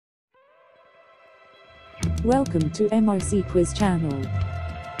Welcome to mrcquiz channel.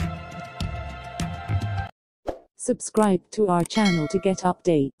 Subscribe to our channel to get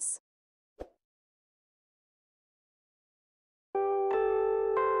updates.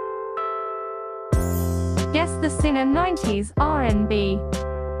 Guess the singer 90s R&B.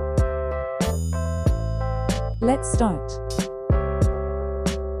 Let's start.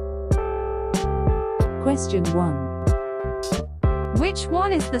 Question 1. Which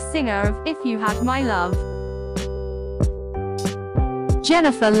one is the singer of If You Had My Love?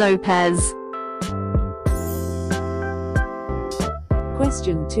 Jennifer Lopez.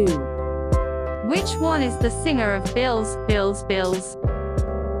 Question 2. Which one is the singer of Bills, Bills, Bills?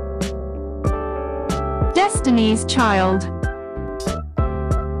 Destiny's Child.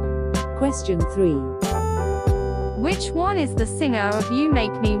 Question 3. Which one is the singer of You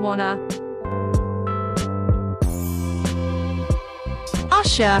Make Me Wanna?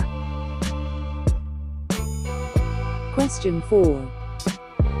 Usher. Question 4.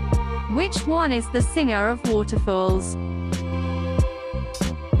 Which one is the singer of Waterfalls?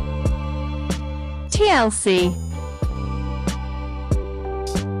 TLC.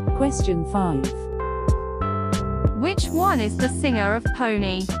 Question 5. Which one is the singer of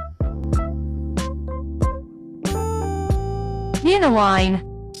Pony? Wine.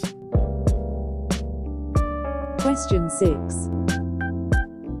 Question 6.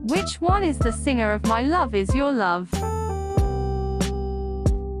 Which one is the singer of My Love Is Your Love?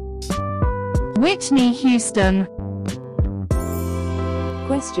 Whitney Houston.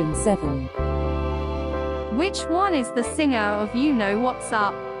 Question 7. Which one is the singer of You Know What's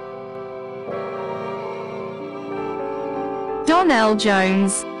Up? Donnell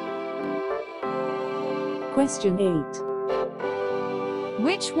Jones. Question 8.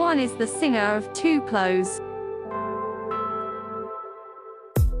 Which one is the singer of Two Clothes?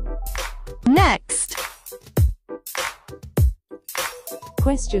 Next.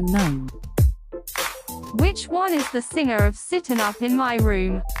 Question 9. Which one is the singer of Sittin' Up in My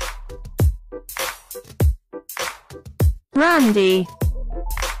Room? Brandy.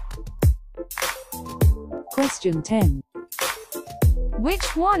 Question 10.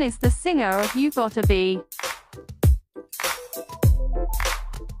 Which one is the singer of You Gotta Be?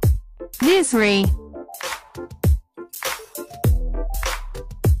 Misery.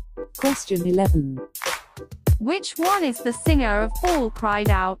 Question 11. Which one is the singer of All Cried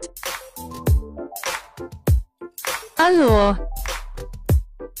Out? Allure.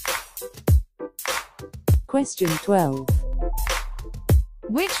 Question 12.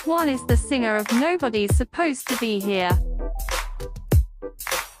 Which one is the singer of Nobody's Supposed to Be Here?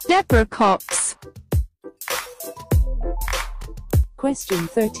 Deborah Cox. Question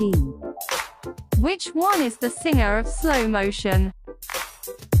 13. Which one is the singer of Slow Motion?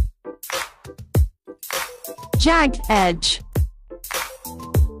 Jagged Edge.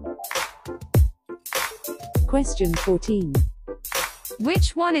 Question 14.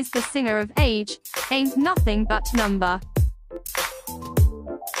 Which one is the singer of Age, Ain't Nothing But Number?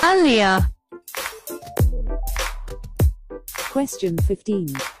 Aaliyah. Question 15.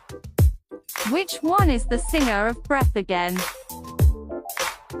 Which one is the singer of Breath Again?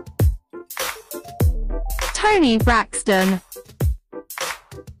 Toni Braxton.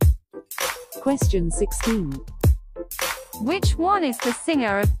 Question 16. Which one is the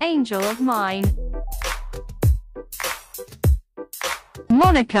singer of Angel of Mine?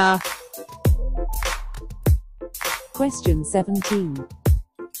 Monica. Question 17.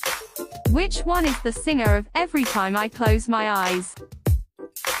 Which one is the singer of Every Time I Close My Eyes?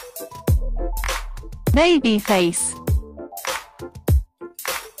 Babyface.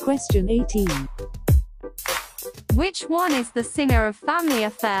 Question 18. Which one is the singer of Family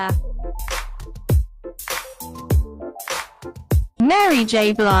Affair? Mary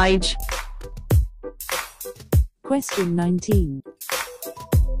J. Blige. Question 19.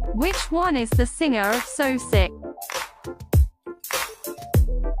 Which one is the singer of So Sick?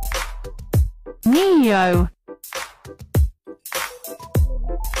 Neo.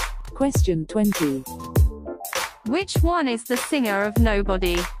 Question 20. Which one is the singer of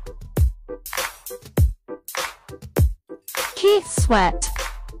Nobody? Keith Sweat.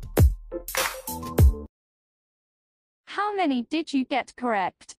 How many did you get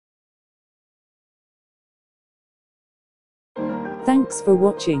correct? Thanks for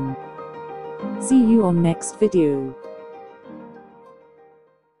watching. See you on next video.